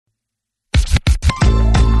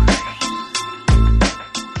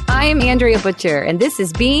I am Andrea Butcher, and this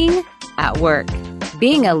is Being at Work.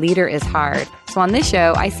 Being a leader is hard. So on this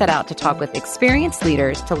show, I set out to talk with experienced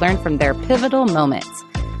leaders to learn from their pivotal moments,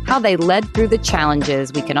 how they led through the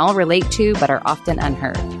challenges we can all relate to but are often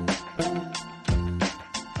unheard.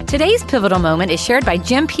 Today's pivotal moment is shared by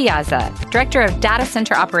Jim Piazza, Director of Data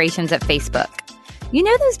Center Operations at Facebook. You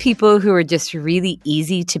know those people who are just really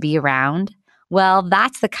easy to be around? Well,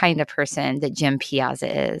 that's the kind of person that Jim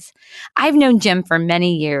Piazza is. I've known Jim for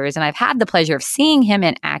many years, and I've had the pleasure of seeing him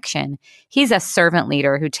in action. He's a servant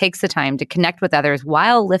leader who takes the time to connect with others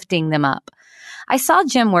while lifting them up. I saw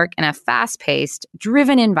Jim work in a fast-paced,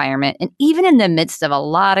 driven environment, and even in the midst of a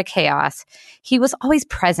lot of chaos, he was always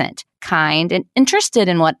present, kind, and interested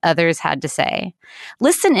in what others had to say.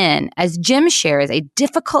 Listen in as Jim shares a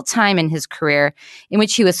difficult time in his career in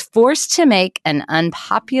which he was forced to make an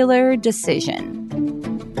unpopular decision.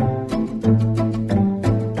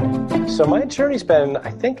 So my journey's been, I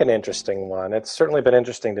think, an interesting one. It's certainly been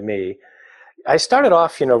interesting to me. I started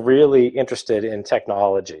off, really interested in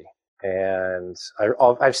technology. And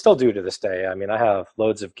I still do to this day. I mean, I have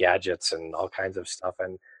loads of gadgets and all kinds of stuff,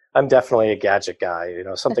 and I'm definitely a gadget guy.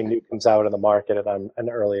 Something new comes out in the market, and I'm an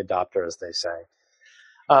early adopter, as they say.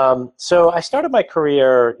 So I started my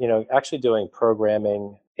career, actually doing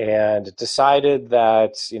programming, and decided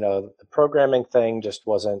that, the programming thing just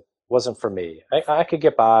wasn't for me. I could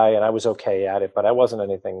get by, and I was okay at it, but I wasn't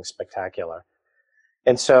anything spectacular.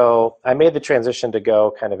 And so I made the transition to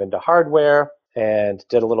go kind of into hardware, and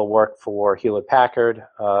did a little work for Hewlett-Packard,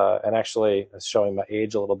 and actually, showing my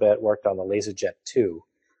age a little bit, worked on the LaserJet 2,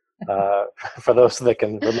 for those that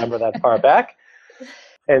can remember that far back.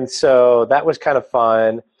 And so that was kind of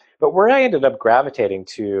fun. But where I ended up gravitating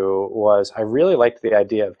to was I really liked the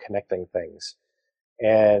idea of connecting things.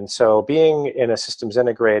 And so being in a systems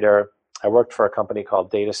integrator, I worked for a company called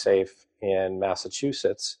DataSafe in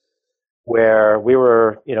Massachusetts, where we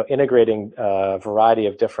were, integrating a variety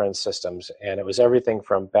of different systems, and it was everything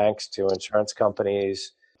from banks to insurance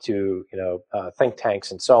companies to, think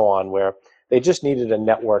tanks and so on, where they just needed a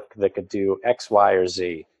network that could do X, Y, or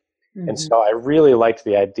Z. Mm-hmm. And so I really liked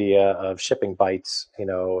the idea of shipping bytes,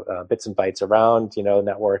 bits and bytes around,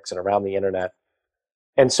 networks and around the internet.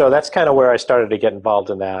 And so that's kind of where I started to get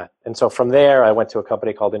involved in that. And so from there, I went to a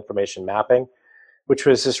company called Information Mapping, which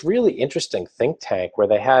was this really interesting think tank where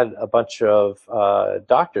they had a bunch of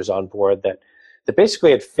doctors on board that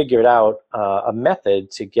basically had figured out a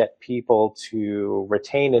method to get people to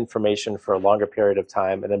retain information for a longer period of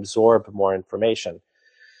time and absorb more information.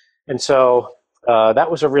 And so that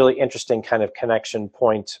was a really interesting kind of connection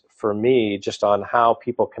point for me, just on how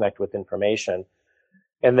people connect with information.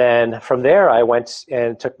 And then from there, I went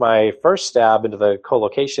and took my first stab into the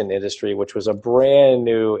co-location industry, which was a brand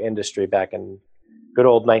new industry back in good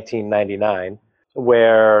old 1999,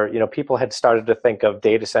 where people had started to think of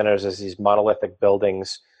data centers as these monolithic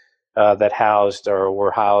buildings that housed or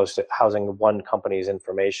were housing one company's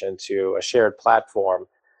information to a shared platform.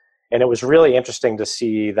 And it was really interesting to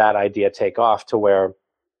see that idea take off to where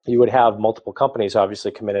you would have multiple companies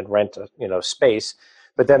obviously come in and rent space,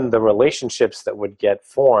 but then the relationships that would get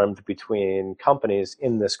formed between companies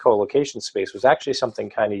in this co-location space was actually something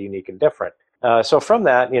kind of unique and different. So from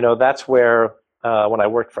that, that's where when I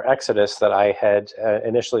worked for Exodus, that I had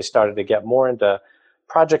initially started to get more into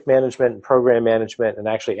project management and program management, and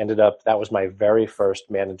actually ended up, that was my very first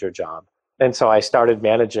manager job. And so I started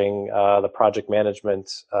managing the project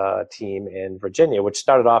management team in Virginia, which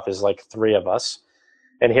started off as like 3 of us.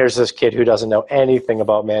 And here's this kid who doesn't know anything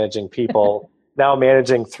about managing people, now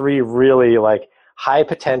managing 3 really like high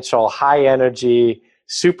potential, high energy,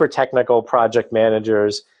 super technical project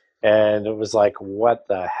managers. And it was like, what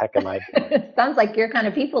the heck am I doing? Sounds like your kind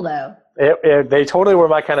of people, though. They totally were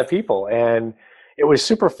my kind of people. And it was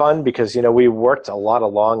super fun because, we worked a lot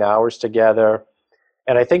of long hours together.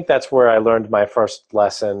 And I think that's where I learned my first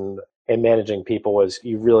lesson in managing people was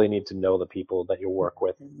you really need to know the people that you work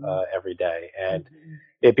with every day. And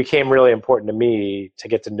it became really important to me to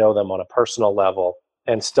get to know them on a personal level,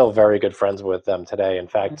 and still very good friends with them today. In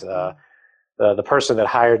fact, the person that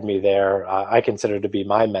hired me there, I consider to be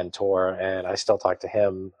my mentor, and I still talk to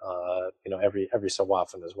him, every so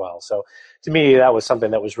often as well. So to me, that was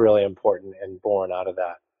something that was really important and born out of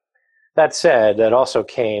that. That said, that also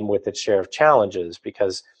came with its share of challenges,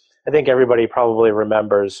 because I think everybody probably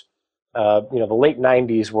remembers, the late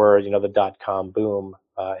 90s were, the dot-com boom,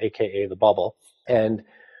 aka the bubble, and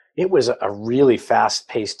it was a really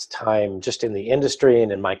fast-paced time just in the industry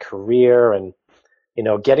and in my career, and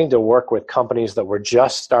getting to work with companies that were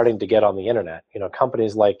just starting to get on the internet,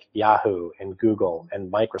 companies like Yahoo and Google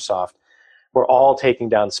and Microsoft, were all taking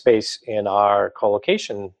down space in our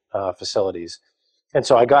co-location facilities. And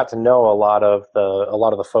so I got to know a lot of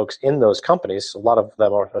the folks in those companies. A lot of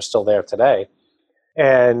them are still there today.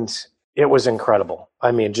 And it was incredible.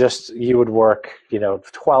 I mean, just you would work,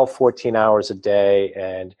 12, 14 hours a day,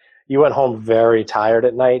 and you went home very tired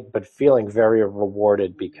at night, but feeling very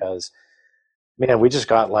rewarded because, man, we just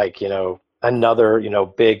got another,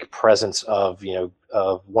 big presence of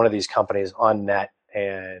one of these companies on net.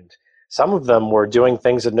 And some of them were doing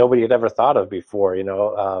things that nobody had ever thought of before,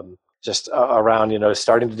 just around,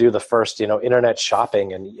 starting to do the first, internet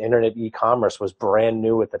shopping, and internet e-commerce was brand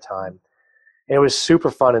new at the time. And it was super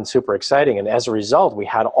fun and super exciting. And as a result, we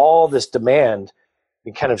had all this demand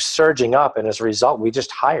kind of surging up. And as a result, we just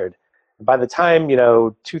hired. By the time,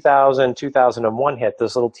 2000, 2001 hit,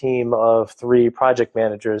 this little team of 3 project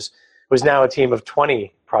managers was now a team of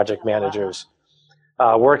 20 project managers,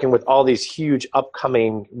 working with all these huge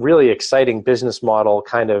upcoming, really exciting business model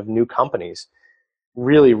kind of new companies.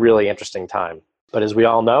 Really, really interesting time. But as we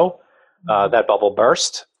all know, that bubble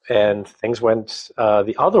burst and things went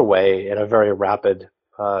the other way in a very rapid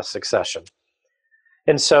succession.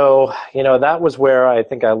 And so, that was where I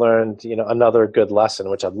think I learned, another good lesson,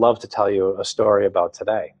 which I'd love to tell you a story about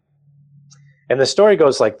today. And the story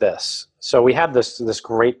goes like this. So we had this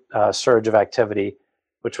great surge of activity,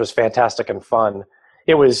 which was fantastic and fun.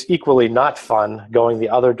 It was equally not fun going the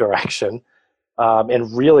other direction,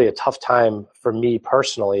 and really a tough time for me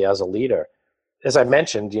personally as a leader. As I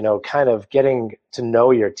mentioned, kind of getting to know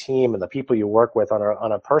your team and the people you work with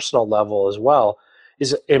on a personal level as well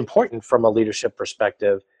is important from a leadership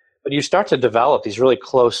perspective. But you start to develop these really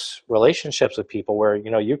close relationships with people where,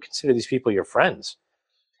 you consider these people your friends.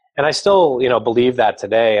 And I still, believe that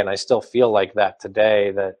today, and I still feel like that today,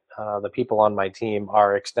 that the people on my team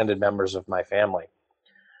are extended members of my family.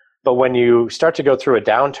 But when you start to go through a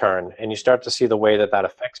downturn and you start to see the way that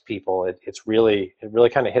affects people, it really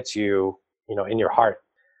kind of hits you, in your heart.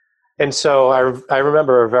 And so I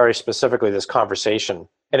remember very specifically this conversation.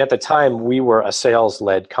 And at the time, we were a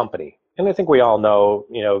sales-led company. And I think we all know,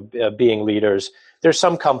 being leaders, there's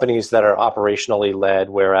some companies that are operationally led,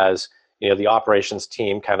 whereas, the operations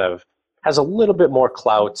team kind of has a little bit more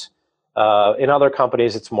clout. In other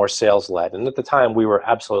companies, it's more sales-led. And at the time, we were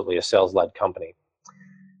absolutely a sales-led company.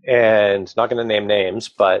 And not going to name names,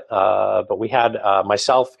 but we had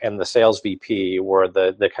myself and the sales VP were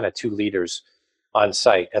the kind of 2 leaders on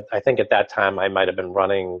site. I think at that time I might have been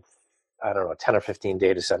running, 10 or 15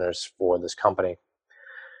 data centers for this company.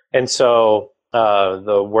 And so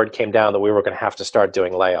the word came down that we were going to have to start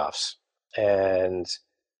doing layoffs. And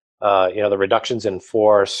the reductions in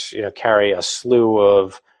force, carry a slew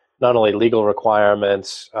of not only legal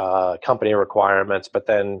requirements, company requirements, but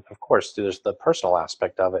then, of course, there's the personal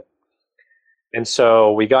aspect of it. And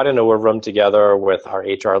so we got into a room together with our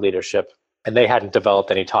HR leadership, and they hadn't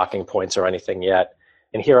developed any talking points or anything yet.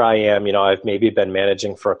 And here I am, I've maybe been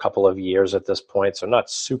managing for a couple of years at this point, so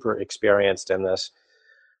not super experienced in this.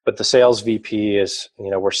 But the sales VP is,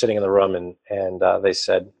 we're sitting in the room, and they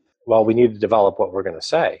said, well, we need to develop what we're going to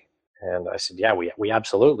say. And I said, yeah, we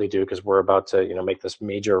absolutely do, because we're about to, make this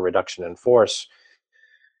major reduction in force.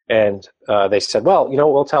 And they said, well,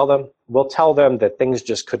 we'll tell them that things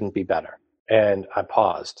just couldn't be better. And I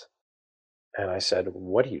paused. And I said,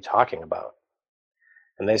 what are you talking about?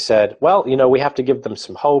 And they said, well, we have to give them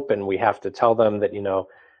some hope, and we have to tell them that,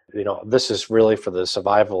 this is really for the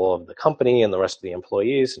survival of the company and the rest of the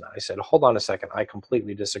employees. And I said, hold on a second. I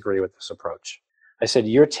completely disagree with this approach. I said,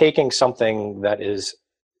 you're taking something that is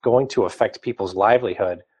going to affect people's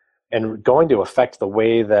livelihood and going to affect the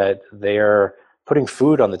way that they're putting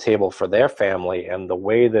food on the table for their family, and the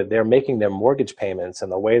way that they're making their mortgage payments,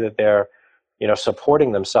 and the way that they're,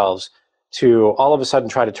 supporting themselves, to all of a sudden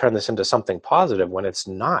try to turn this into something positive when it's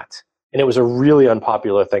not. And it was a really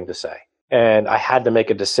unpopular thing to say. And I had to make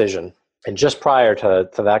a decision. And just prior to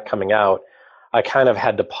that coming out, I kind of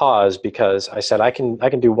had to pause, because I said, I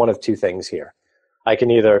can do one of 2 things here. I can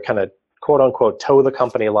either kind of quote unquote toe the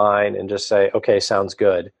company line and just say, okay, sounds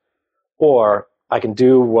good. Or I can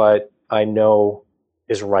do what I know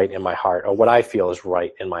is right in my heart, or what I feel is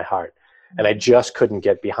right in my heart. And I just couldn't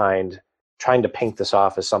get behind trying to paint this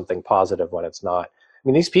off as something positive when it's not. I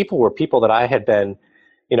mean, these people were people that I had been,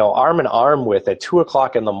 arm in arm with at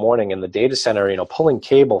 2:00 in the morning in the data center, pulling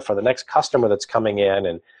cable for the next customer that's coming in,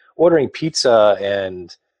 and ordering pizza,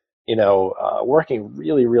 and working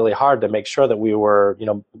really, really hard to make sure that we were,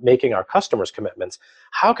 making our customers' commitments.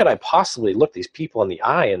 How could I possibly look these people in the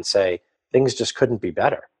eye and say, things just couldn't be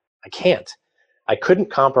better? I can't. I couldn't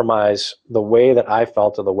compromise the way that I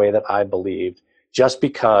felt or the way that I believed, just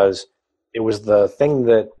because it was the thing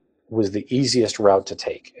that was the easiest route to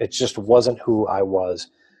take. It just wasn't who I was.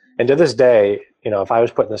 And to this day, if I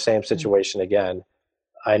was put in the same situation again,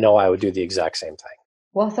 I know I would do the exact same thing.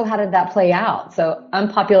 Well, so how did that play out? So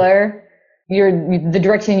unpopular, you're the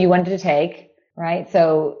direction you wanted to take, right?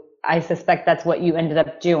 So I suspect that's what you ended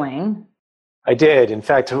up doing. I did. In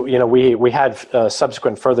fact, we had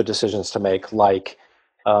subsequent further decisions to make, like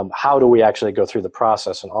how do we actually go through the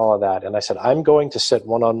process and all of that. And I said, I'm going to sit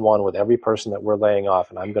one-on-one with every person that we're laying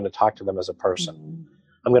off, and I'm going to talk to them as a person. Mm-hmm.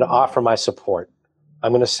 I'm going to offer my support.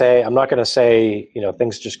 I'm not going to say,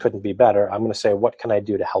 things just couldn't be better. I'm going to say, what can I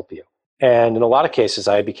do to help you? And in a lot of cases,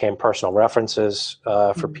 I became personal references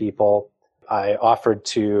for people. I offered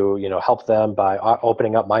to, help them by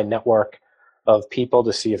opening up my network of people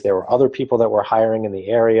to see if there were other people that were hiring in the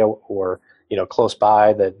area or, close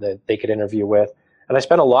by that they could interview with. And I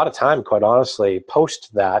spent a lot of time, quite honestly,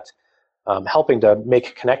 post that, helping to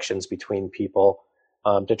make connections between people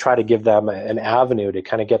to try to give them an avenue to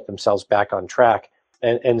kind of get themselves back on track.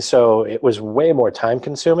 And so it was way more time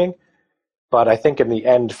consuming. But I think in the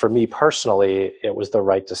end, for me personally, it was the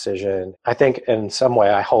right decision. I think in some way,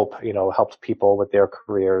 I hope, helped people with their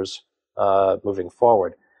careers moving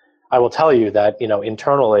forward. I will tell you that,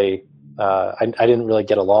 internally, I didn't really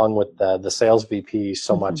get along with the sales VP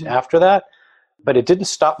so much after that. But it didn't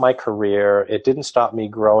stop my career. It didn't stop me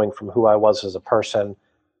growing from who I was as a person.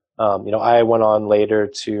 I went on later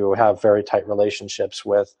to have very tight relationships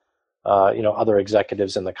with, other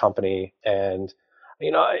executives in the company. And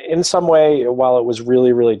in some way, while it was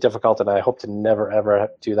really, really difficult, and I hope to never, ever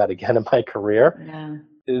do that again in my career,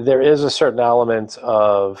 there is a certain element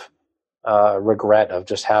of regret of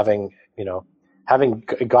just having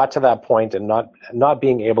got to that point and not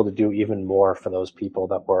being able to do even more for those people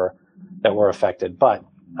that were affected. But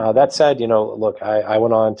that said, look, I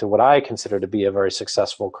went on to what I consider to be a very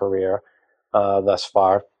successful career thus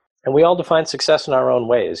far. And we all define success in our own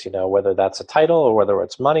ways, whether that's a title or whether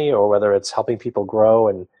it's money or whether it's helping people grow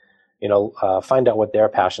and, find out what their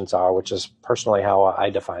passions are, which is personally how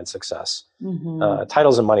I define success. Mm-hmm.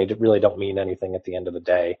 Titles and money really don't mean anything at the end of the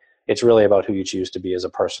day. It's really about who you choose to be as a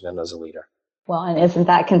person and as a leader. Well, and isn't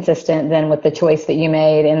that consistent then with the choice that you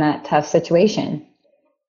made in that tough situation,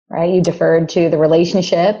 right? You deferred to the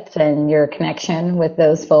relationship and your connection with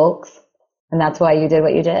those folks, and that's why you did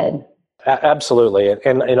what you did. Absolutely.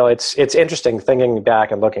 And it's interesting thinking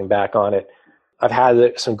back and looking back on it. I've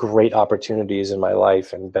had some great opportunities in my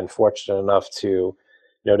life and been fortunate enough to,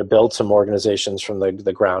 to build some organizations from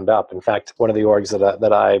the ground up. In fact, one of the orgs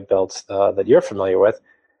that I built that you're familiar with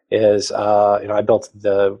is, I built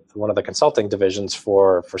one of the consulting divisions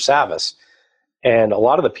for Savvis. And a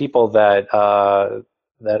lot of the people that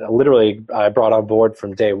literally I brought on board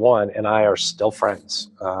from day one and I are still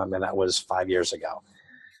friends. And that was 5 years ago.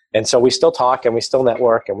 And so we still talk and we still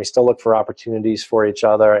network and we still look for opportunities for each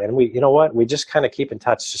other. And we just kind of keep in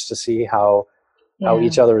touch just to see how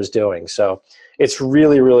each other is doing. So it's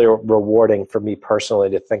really, really rewarding for me personally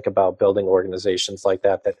to think about building organizations like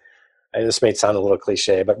that, and this may sound a little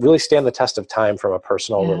cliche, but really stand the test of time from a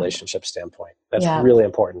personal relationship standpoint. That's really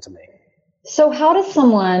important to me. So how does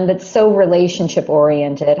someone that's so relationship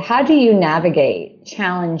oriented, how do you navigate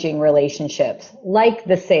challenging relationships like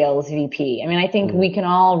the sales VP? I mean, I think we can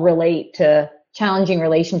all relate to challenging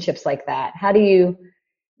relationships like that. How do you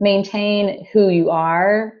maintain who you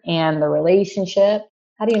are and the relationship?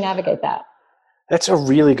 How do you navigate that? That's a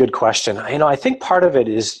really good question. I think part of it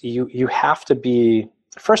is you have to be,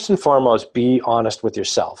 first and foremost, be honest with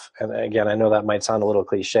yourself. And again, I know that might sound a little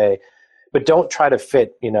cliche, but don't try to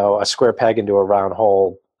fit, a square peg into a round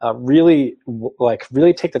hole. Really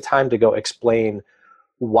take the time to go explain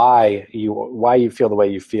why you feel the way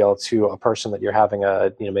you feel to a person that you're having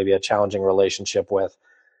maybe a challenging relationship with.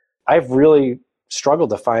 I've really struggled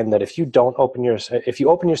to find that if you open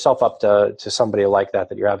yourself up to somebody like that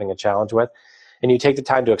you're having a challenge with, and you take the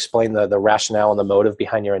time to explain the rationale and the motive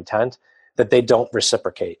behind your intent, that they don't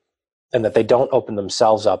reciprocate and that they don't open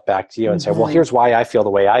themselves up back to you and say, well, here's why I feel the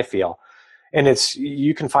way I feel. And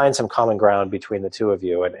you can find some common ground between the two of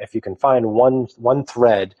you. And if you can find one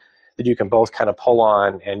thread that you can both kind of pull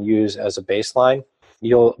on and use as a baseline,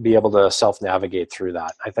 you'll be able to self-navigate through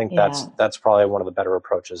that. I think that's probably one of the better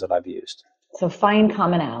approaches that I've used. So find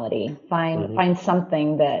commonality, find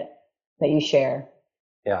something that you share.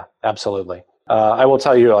 Yeah, absolutely. I will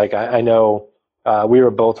tell you, I know we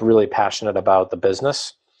were both really passionate about the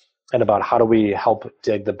business and about how do we help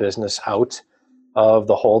dig the business out of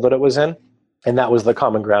the hole that it was in. And that was the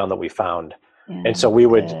common ground that we found. Yeah, and so we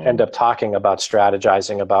would end up talking about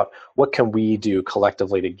strategizing about what can we do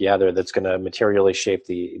collectively together that's going to materially shape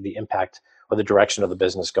the impact or the direction of the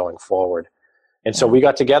business going forward. And so we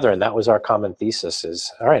got together, and that was our common thesis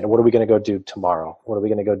is, all right, what are we going to go do tomorrow? What are we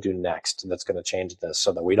going to go do next that's going to change this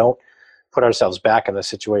so that we don't put ourselves back in this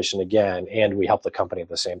situation again and we help the company at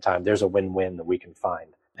the same time? There's a win-win that we can find.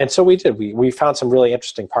 And so we did. We found some really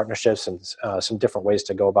interesting partnerships and some different ways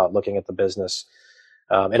to go about looking at the business.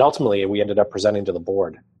 And ultimately, we ended up presenting to the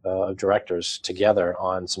board of directors together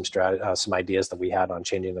on some ideas that we had on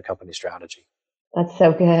changing the company strategy. That's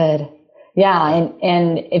so good. Yeah,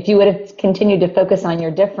 and if you would have continued to focus on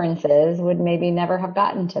your differences, would maybe never have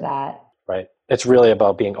gotten to that. Right. It's really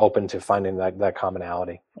about being open to finding that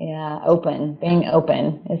commonality. Yeah, being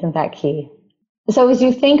open. Isn't that key? So as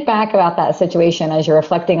you think back about that situation, as you're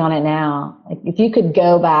reflecting on it now, like if you could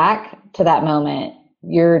go back to that moment,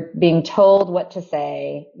 you're being told what to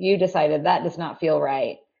say, you decided that does not feel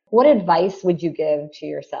right. What advice would you give to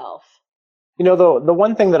yourself? You know, the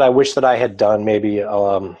one thing that I wish that I had done maybe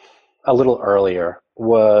a little earlier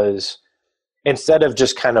was, instead of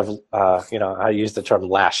just kind of, I use the term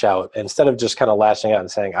lash out, instead of just kind of lashing out and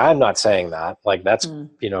saying, I'm not saying that, like that's,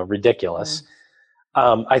 ridiculous.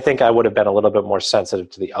 I think I would have been a little bit more sensitive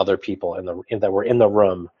to the other people that were in the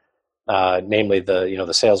room, namely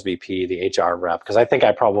the sales VP, the HR rep, because I think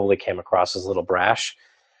I probably came across as a little brash.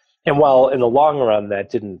 And while in the long run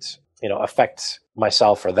that didn't, affect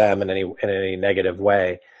myself or them in any negative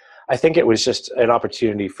way, I think it was just an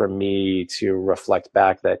opportunity for me to reflect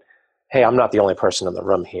back that, hey, I'm not the only person in the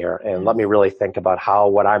room here, and let me really think about how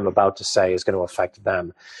what I'm about to say is going to affect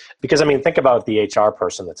them. Because, think about the HR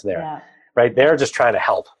person that's there, right? They're just trying to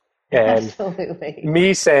help. And absolutely.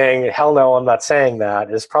 Me saying, hell no, I'm not saying that,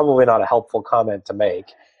 is probably not a helpful comment to make.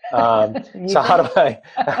 So how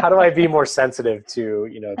do I be more sensitive to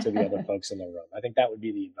the other folks in the room? I think that would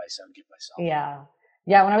be the advice I would give myself.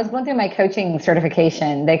 Yeah. When I was going through my coaching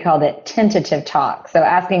certification, they called it tentative talk. So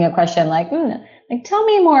asking a question like tell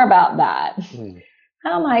me more about that.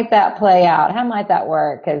 How might that play out? How might that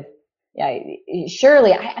work? Because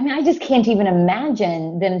surely, I just can't even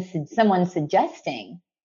imagine someone suggesting.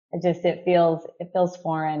 It feels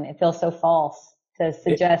foreign. It feels so false to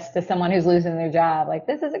suggest to someone who's losing their job, like,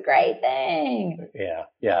 this is a great thing.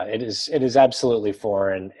 Yeah, it is absolutely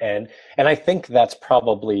foreign. And I think that's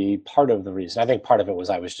probably part of the reason. I think part of it was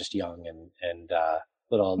I was just young and a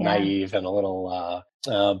little naive and a little,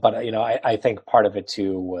 but I think part of it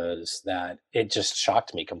too was that it just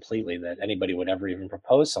shocked me completely that anybody would ever even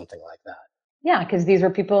propose something like that. Yeah, because these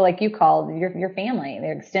were people like you called your family,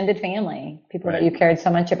 their extended family, people that you cared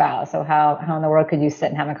so much about. So how in the world could you sit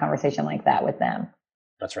and have a conversation like that with them?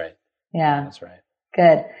 That's right. Yeah. That's right.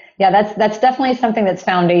 Good. Yeah, that's definitely something that's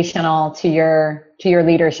foundational to your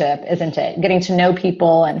leadership, isn't it? Getting to know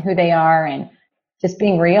people and who they are and just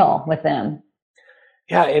being real with them.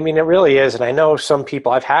 Yeah, it really is. And I know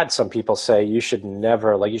I've had some people say you should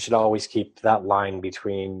always keep that line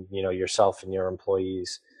between, yourself and your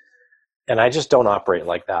employees. And I just don't operate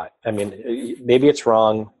like that. Maybe it's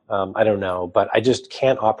wrong. I don't know, but I just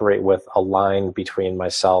can't operate with a line between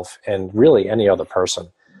myself and really any other person.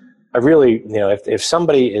 I really, if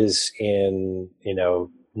somebody is in,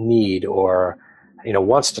 need or,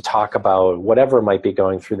 wants to talk about whatever might be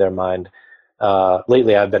going through their mind.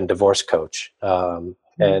 Lately, I've been a divorce coach.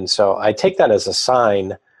 And so I take that as a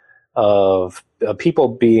sign of people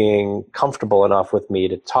being comfortable enough with me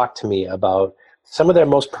to talk to me about some of their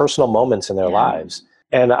most personal moments in their lives.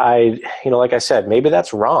 And I, like I said, maybe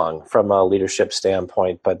that's wrong from a leadership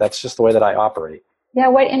standpoint, but that's just the way that I operate. Yeah.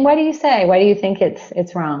 Why do you say? Why do you think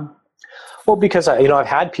it's wrong? Well, because I've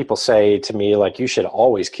had people say to me, like, you should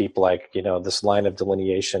always keep this line of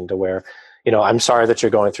delineation to where, I'm sorry that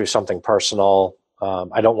you're going through something personal.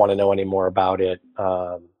 I don't want to know any more about it.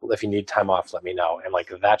 If you need time off, let me know.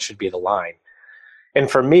 And that should be the line.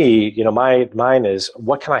 And for me, mine is,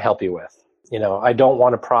 what can I help you with? I don't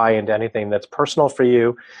want to pry into anything that's personal for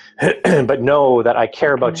you, but know that I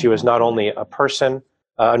care about you as not only a person,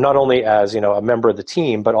 not only as, a member of the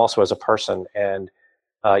team, but also as a person. And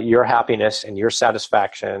your happiness and your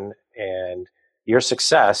satisfaction and your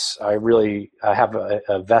success, I really have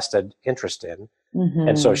a vested interest in. Mm-hmm.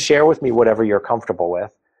 And so share with me whatever you're comfortable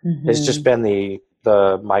with. Mm-hmm. It's just been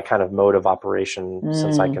my kind of mode of operation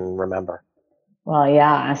since I can remember. Well,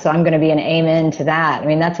 yeah. So I'm going to be an amen to that.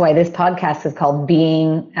 That's why this podcast is called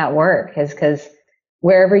Being at Work, is because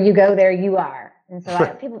wherever you go, there you are. And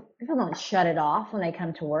so people don't shut it off when they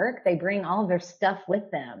come to work. They bring all of their stuff with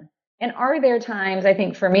them. And are there times, I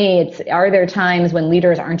think for me, are there times when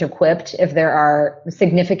leaders aren't equipped, if there are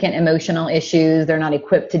significant emotional issues they're not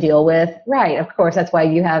equipped to deal with? Right. Of course, that's why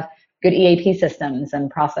you have good EAP systems and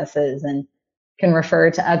processes and can refer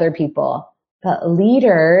to other people. But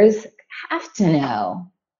leaders have to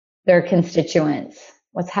know their constituents,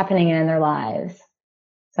 what's happening in their lives.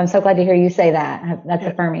 So I'm so glad to hear you say that. That's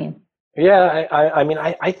affirming. Yeah, I mean,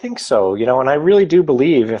 I think so, and I really do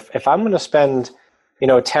believe if I'm going to spend,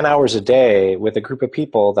 10 hours a day with a group of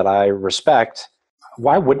people that I respect,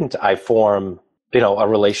 why wouldn't I form, a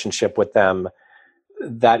relationship with them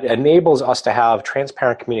that enables us to have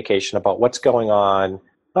transparent communication about what's going on,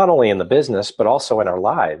 not only in the business, but also in our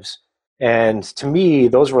lives. And to me,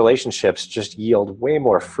 those relationships just yield way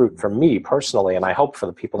more fruit for me personally, and I hope for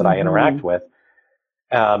the people that I interact with.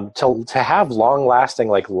 To have long-lasting,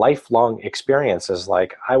 lifelong experiences,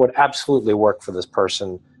 I would absolutely work for this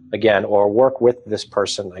person again or work with this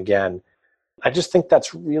person again. I just think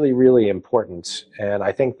that's really, really important. And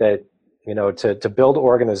I think that, to build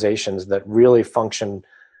organizations that really function,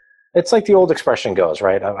 it's like the old expression goes,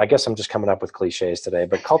 right? I guess I'm just coming up with cliches today,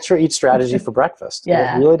 but culture eats strategy for breakfast.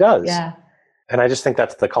 Yeah. It really does. Yeah. And I just think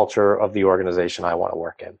that's the culture of the organization I want to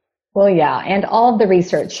work in. Well, yeah. And all of the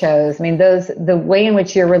research shows, the way in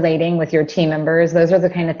which you're relating with your team members, those are the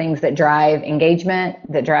kind of things that drive engagement,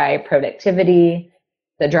 that drive productivity,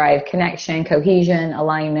 that drive connection, cohesion,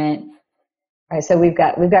 alignment. All right, so we've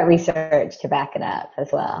got research to back it up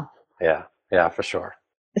as well. Yeah, for sure.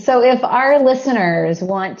 So if our listeners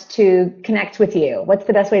want to connect with you, what's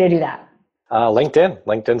the best way to do that? LinkedIn.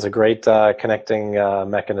 LinkedIn's a great connecting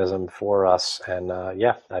mechanism for us. And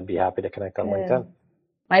I'd be happy to connect on LinkedIn.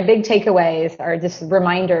 My big takeaways are just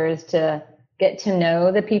reminders to get to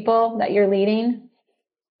know the people that you're leading,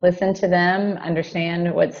 listen to them,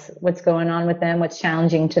 understand what's going on with them, what's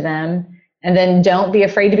challenging to them, and then don't be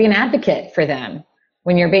afraid to be an advocate for them.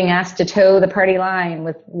 When you're being asked to toe the party line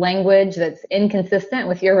with language that's inconsistent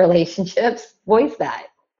with your relationships, voice that.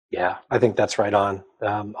 Yeah, I think that's right on.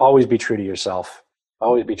 Always be true to yourself.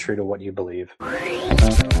 Always be true to what you believe.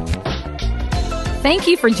 Thank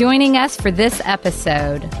you for joining us for this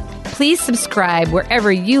episode. Please subscribe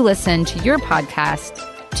wherever you listen to your podcast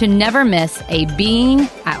to never miss a Being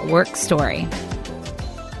at Work story.